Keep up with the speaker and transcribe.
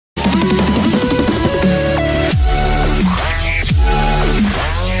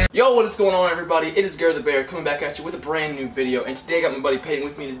Yo, what is going on, everybody? It is GareTheBear coming back at you with a brand new video, and today I got my buddy Peyton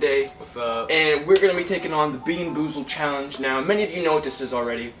with me today. What's up? And we're going to be taking on the Bean Boozled challenge. Now, many of you know what this is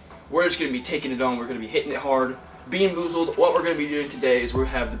already. We're just going to be taking it on. We're going to be hitting it hard. Bean Boozled, what we're going to be doing today is we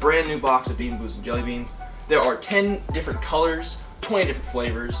have the brand new box of Bean Boozled jelly beans. There are 10 different colors, 20 different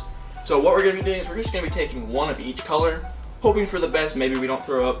flavors. So what we're going to be doing is we're just going to be taking one of each color, hoping for the best. Maybe we don't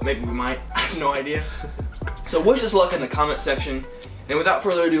throw up, maybe we might. I have no idea. So wish us luck in the comment section. And without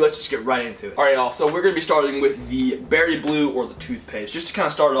further ado, let's just get right into it. Alright y'all, so we're going to be starting with the berry blue or the toothpaste, just to kind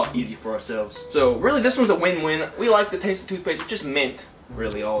of start it off easy for ourselves. So really this one's a win-win. We like the taste of toothpaste, it's just mint,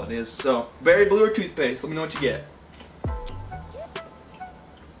 really all it is. So, berry blue or toothpaste, let me know what you get.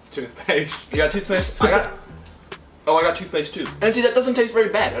 Toothpaste. You got toothpaste? I got toothpaste too. And see, that doesn't taste very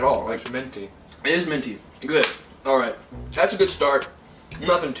bad at all. It's minty. It is minty. Good. Alright, that's a good start.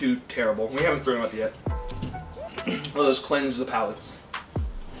 Nothing too terrible. We haven't thrown up yet. Let us cleanse the palates.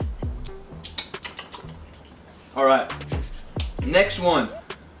 Alright. Next one.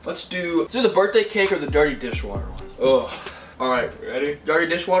 Let's do the birthday cake or the dirty dishwater one. Ugh. Alright, Ready? dirty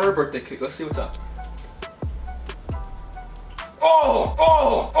dishwater or birthday cake? Let's see what's up. Oh!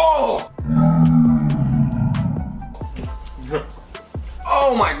 Oh! Oh!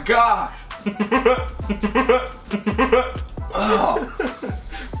 Oh my gosh! Oh.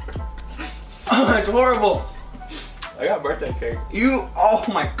 Oh, that's horrible. I got birthday cake. Oh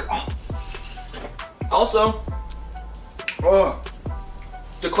my god. Also,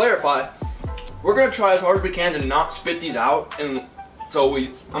 to clarify, we're gonna try as hard as we can to not spit these out, and so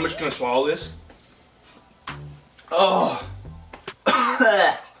I'm just gonna swallow this. Oh.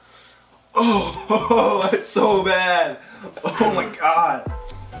 Oh, that's so bad. Oh my god.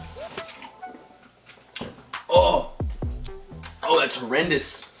 Oh. Oh, that's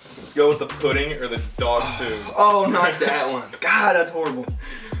horrendous. Let's go with the pudding or the dog food. Oh, not that one. God, that's horrible.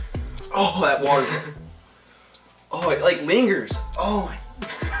 Oh, that water. Oh, it like lingers. Oh my.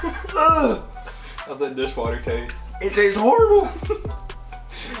 Ugh. How's that dishwater taste? It tastes horrible.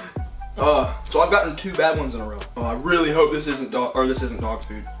 So I've gotten 2 bad ones in a row. Oh, I really hope this isn't dog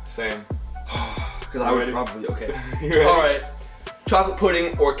food. Same. Because I would probably, okay. You ready? Alright. Chocolate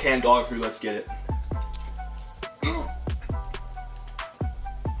pudding or canned dog food, let's get it.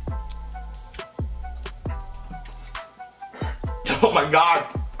 Oh my god.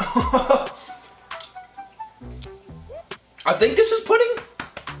 I think this is pudding.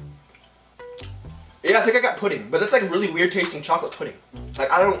 Yeah, I think I got pudding, but that's like really weird tasting chocolate pudding.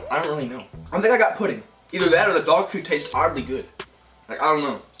 Like I don't really know. I think I got pudding. Either that or the dog food tastes oddly good. Like I don't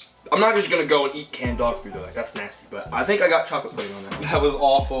know. I'm not just gonna go and eat canned dog food though. Like that's nasty. But I think I got chocolate pudding on that one. That was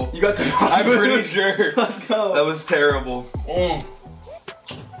awful. You got the dog I'm food? pretty sure. Let's go. That was terrible.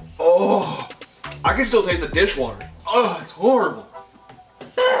 Oh, I can still taste the dishwater. Oh, it's horrible.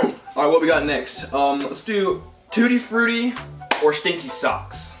 All right, what we got next? Let's do Tutti Frutti or Stinky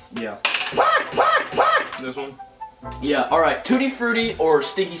Socks. Yeah. This one? Yeah, all right. Tutti Frutti or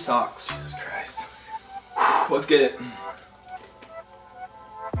Stinky Socks. Jesus Christ. Let's get it.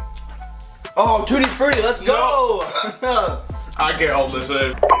 Oh, Tutti Frutti, let's go! I can't hold this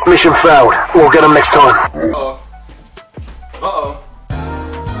in. Mission failed. We'll get them next time. Uh-oh. Uh-oh.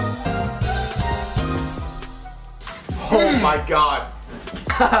 Oh my god.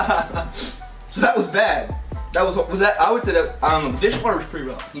 So that was bad. That was that, I would say that, I don't know, the dishwater was pretty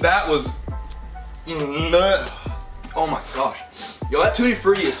rough. That was... Oh my gosh. Yo, that Tutti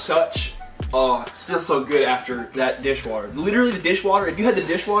Frutti is such, oh, it feels so good after that dishwater. Literally the dishwater, if you had the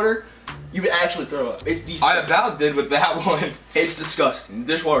dishwater, you would actually throw up. It's disgusting. I about did with that one. It's disgusting.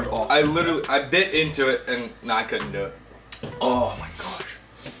 The dishwater's awful. I bit into it and no, I couldn't do it. Oh my gosh.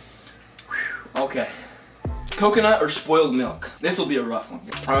 Whew. Okay. Coconut or spoiled milk? This will be a rough one.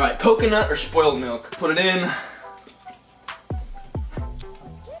 Alright, coconut or spoiled milk? Put it in.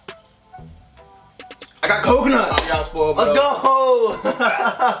 I got coconut! I got spoiled milk. Let's go!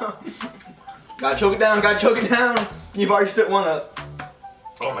 Gotta choke it down, gotta choke it down. You've already spit one up.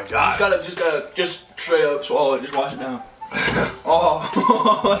 Oh my god. Just straight up swallow it, just wash it down.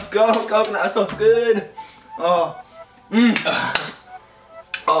 Oh, let's go, coconut, that's so good. Oh.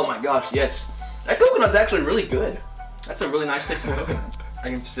 Oh my gosh, yes. That coconut's actually really good. That's a really nice tasting coconut. I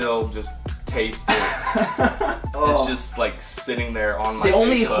can still just taste it. Oh. It's just like sitting there on my The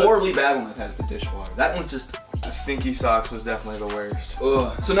only taste buds. horribly bad one I've had is the dishwater. That one's just... The Stinky Socks was definitely the worst.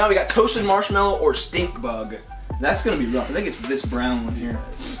 Ugh. So now we got toasted marshmallow or stink bug. That's gonna be rough. I think it's this brown one here.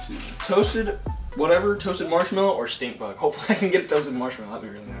 Toasted, whatever, toasted marshmallow or stink bug. Hopefully I can get a toasted marshmallow. That'd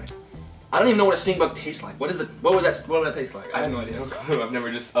be really nice. I don't even know what a stink bug tastes like. What is it? What would that taste like? I have no idea. No clue. I've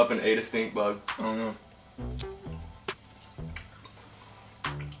never just up and ate a stink bug. I don't know.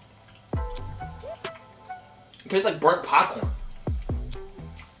 tastes like burnt popcorn.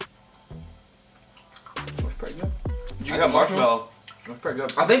 That's pretty good. Did you I get got the marshmallow. That's pretty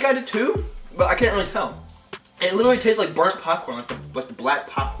good. I think I did too, but I can't really tell. It literally tastes like burnt popcorn, like the black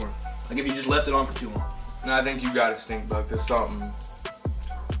popcorn. Like if you just left it on for too long. No, I think you got a stink bug because something.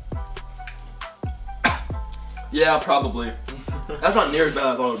 Yeah, probably. That's not near as bad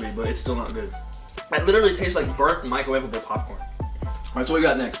as I thought it would be, but it's still not good. It literally tastes like burnt microwavable popcorn. Alright, so what we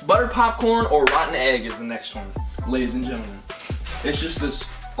got next? Buttered popcorn or rotten egg is the next one, ladies and gentlemen. It's just this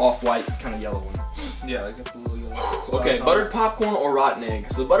off-white kind of yellow one. Yeah, like a little yellow. Okay, buttered popcorn or rotten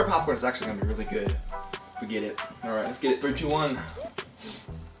egg. So the buttered popcorn is actually gonna be really good if we get it. Alright, let's get it. 3, 2, 1.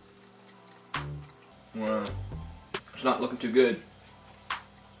 Wow. It's not looking too good.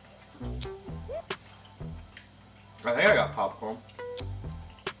 I think I got popcorn.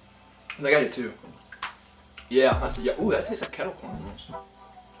 I think I did too. Yeah, that's yeah. Ooh, that tastes like kettle corn almost.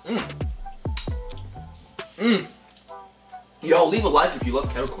 Y'all leave a like if you love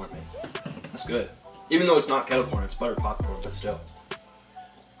kettle corn, man. That's good. Even though it's not kettle corn, it's buttered popcorn, but still.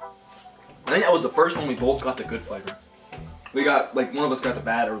 I think that was the first one we both got the good flavor. We got, like, one of us got the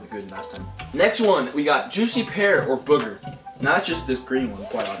bad or the good last time. Next one, we got juicy pear or booger. Not just this green one,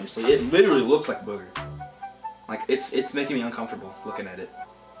 quite obviously. It literally looks like booger. Like, it's making me uncomfortable looking at it.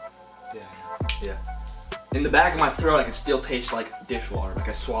 Yeah. In the back of my throat, I can still taste like dishwater. Like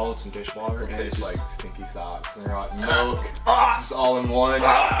I swallowed some dishwater. It And it's tastes just like stinky socks and they're like milk. Just all in one.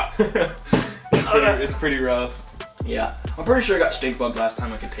 It's pretty rough. Yeah. I'm pretty sure I got stink bug last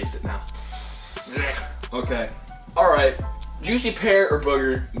time. I can taste it now. Okay. Alright. Juicy pear or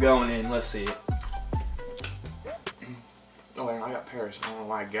booger going in. Let's see it. Oh, wait, I got pears. I don't know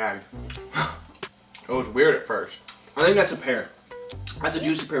why I gagged. It was weird at first. I think that's a pear. That's a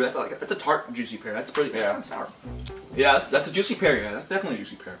juicy pear. That's like that's a tart juicy pear. That's pretty Yeah. kind of sour. Yeah, that's a juicy pear. Yeah, that's definitely a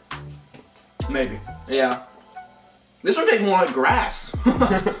juicy pear. Maybe. Yeah. This one tastes more like grass.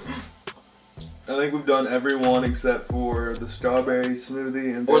 I think we've done every one except for the strawberry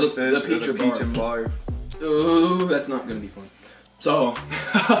smoothie and Or the fish peach or peach barf. and barf. Ooh, that's not gonna be fun. So,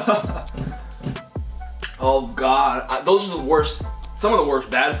 oh god, those are the worst. Some of the worst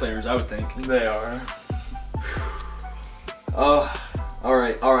bad flavors, I would think. They are. All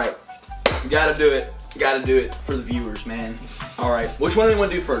right. You gotta do it. You gotta do it for the viewers, man. All right. Which one do you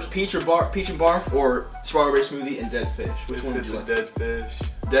want to do first? Peach and barf, or strawberry smoothie and dead fish? Which one would you like? Dead fish.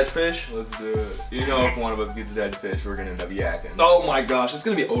 Dead fish? Let's do it. You know, if one of us gets dead fish, we're gonna end up yakking. Oh my gosh, it's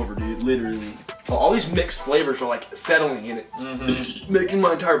gonna be over, dude. Literally. All these mixed flavors are like settling in it, making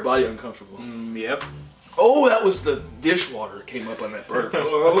my entire body uncomfortable. Yep. Oh, that was the dishwater that came up on that burp.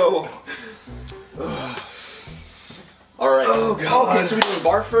 All right. Oh, God. Okay, so we doing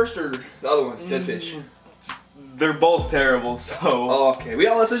barf first or the other one, dead fish? They're both terrible, so. Oh, okay.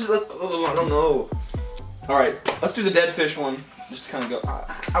 Let's. I don't know. All right, let's do the dead fish one. Just to kind of go.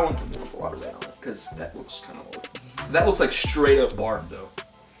 I want the one with a lot of red on it because that looks kind of old. That looks like straight up barf though.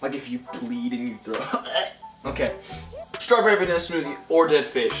 Like if you bleed and you throw. Okay. Strawberry banana smoothie or dead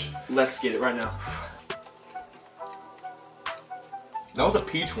fish. Let's get it right now. That was a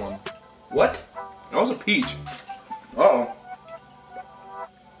peach one. What? That was a peach. Uh-oh.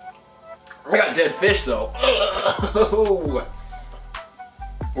 I got dead fish though.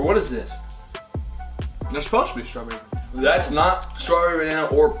 Or what is this? They're supposed to be strawberry. That's not strawberry banana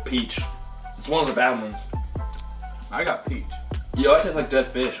or peach. It's one of the bad ones. I got peach. Yo, that tastes like dead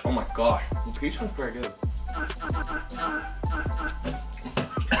fish. Oh my gosh. The peach one's pretty good.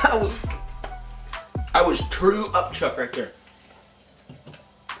 I was true upchuck right there.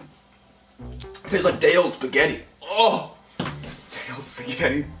 It tastes like day-old spaghetti. Oh! Day-old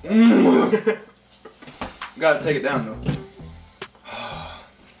spaghetti. Gotta take it down though.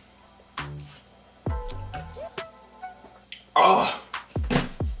 Oh!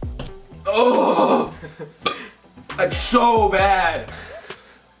 Oh! That's so bad.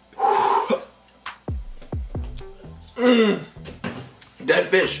 Dead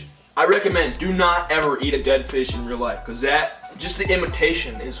fish. I recommend do not ever eat a dead fish in real life because just the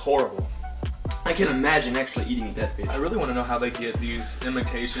imitation is horrible. I can imagine actually eating a dead fish. I really want to know how they get these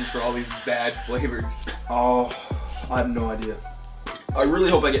imitations for all these bad flavors. Oh, I have no idea. I really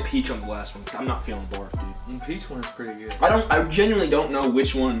hope I get peach on the last one because I'm not feeling barf, dude. The peach one is pretty good. I genuinely don't know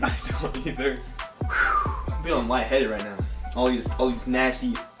which one. I don't either. I'm feeling lightheaded right now. All these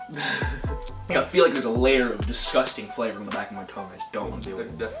nasty. I feel like there's a layer of disgusting flavor in the back of my tongue. I just don't want to deal There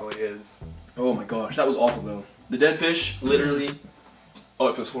with it. definitely is. Oh my gosh, that was awful though. The dead fish, literally. Oh,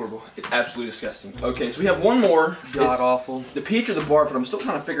 it feels horrible. It's absolutely disgusting. Okay, so we have one more. God It's awful. the peach or the barf, but I'm still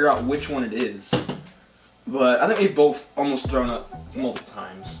trying to figure out which one it is. But I think we've both almost thrown up multiple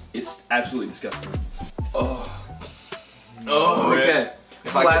times. It's absolutely disgusting. Oh. Oh, okay.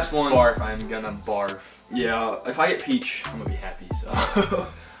 This is the last one. Barf, I'm gonna barf. Yeah, if I get peach, I'm gonna be happy. So,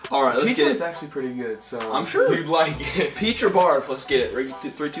 all right, let's Peach get is it. actually pretty good, so I'm sure you'd like it. Peach or barf? Let's get it. Ready?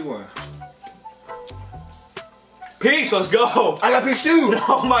 3, 2, 1. Peach, let's go. I got peach too.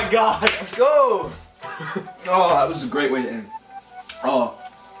 Oh my god. Let's go. Oh, that was a great way to end. Oh,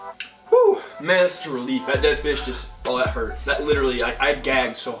 whew, man, that's such a relief. That dead fish just, oh, that hurt. That literally, I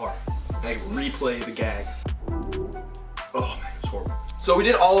gagged so hard. I replay the gag. Oh man, it's horrible. So we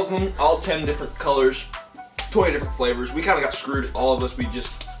did all of them, all 10 different colors, 20 different flavors. We kind of got screwed, all of us.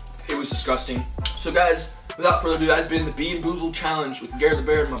 It was disgusting. So guys, without further ado, that has been the Bean Boozled Challenge with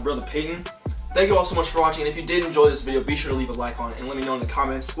GareTheBear and my brother Peyton. Thank you all so much for watching, and if you did enjoy this video, be sure to leave a like on it and let me know in the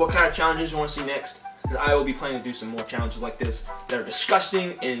comments what kind of challenges you want to see next, because I will be planning to do some more challenges like this that are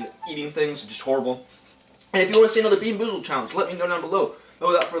disgusting and eating things, just horrible. And if you want to see another Bean Boozled challenge, let me know down below. But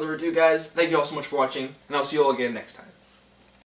without further ado, guys, thank you all so much for watching, and I'll see you all again next time.